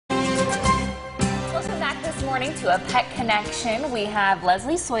this morning to a Pet Connection. We have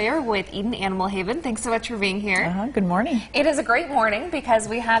Leslie Sawyer with Eden Animal Haven. Thanks so much for being here. Good morning. It is a great morning because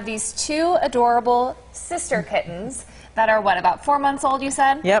we have these two adorable sister kittens that are, what, about 4 months old, you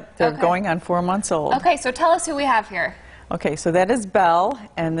said? Yep, they're going on 4 months old. Okay, so tell us who we have here. Okay, so that is Belle,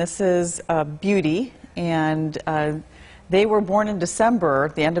 and this is Beauty, and they were born in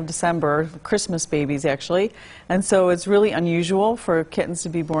December, the end of December, Christmas babies actually, and so it's really unusual for kittens to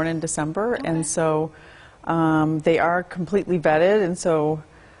be born in December, and so they are completely vetted, and so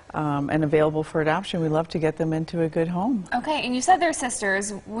and available for adoption. We love to get them into a good home. Okay, and you said they're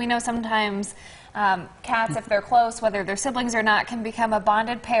sisters. We know sometimes cats, if they're close, whether they're siblings or not, can become a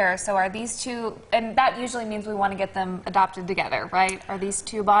bonded pair. So are these two, and that usually means we want to get them adopted together, right? Are these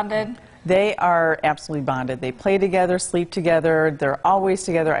two bonded? They are absolutely bonded. They play together, sleep together, they're always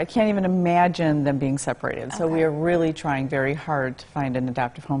together. I can't even imagine them being separated. So we are really trying very hard to find an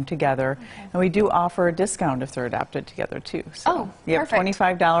adoptive home together. And we do offer a discount if they're adopted together too. So you have a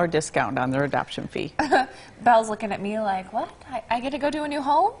 $25 discount on their adoption fee. Belle's looking at me like, what? I get to go to a new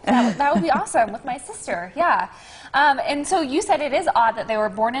home? That would be awesome with my sister, yeah. And so you said it is odd that they were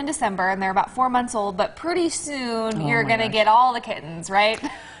born in December and they're about 4 months old, but pretty soon you're going to get all the kittens, right?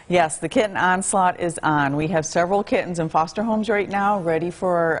 Yes, the kitten onslaught is on. We have several kittens in foster homes right now, ready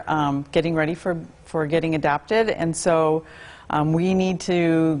for getting adopted, and so we need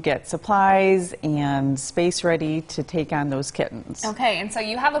to get supplies and space ready to take on those kittens. Okay, and so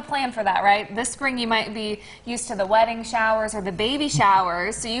you have a plan for that, right? This spring you might be used to the wedding showers or the baby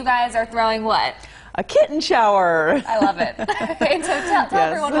showers, so you guys are throwing what? A kitten shower. I love it. Okay, so tell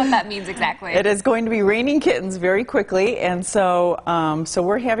everyone what that means exactly. It is going to be raining kittens very quickly, and so so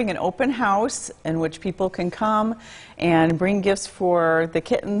we're having an open house in which people can come and bring gifts for the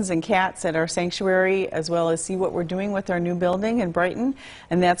kittens and cats at our sanctuary, as well as see what we're doing with our new building in Brighton,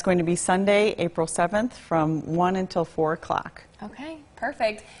 and that's going to be Sunday, April 7th from 1 until 4 o'clock. Okay,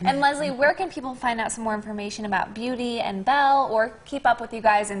 perfect. And Leslie, where can people find out some more information about Beauty and Belle, or keep up with you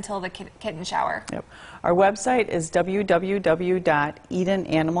guys until the kitten shower? Yep. Our website is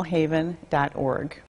www.edenanimalhaven.org.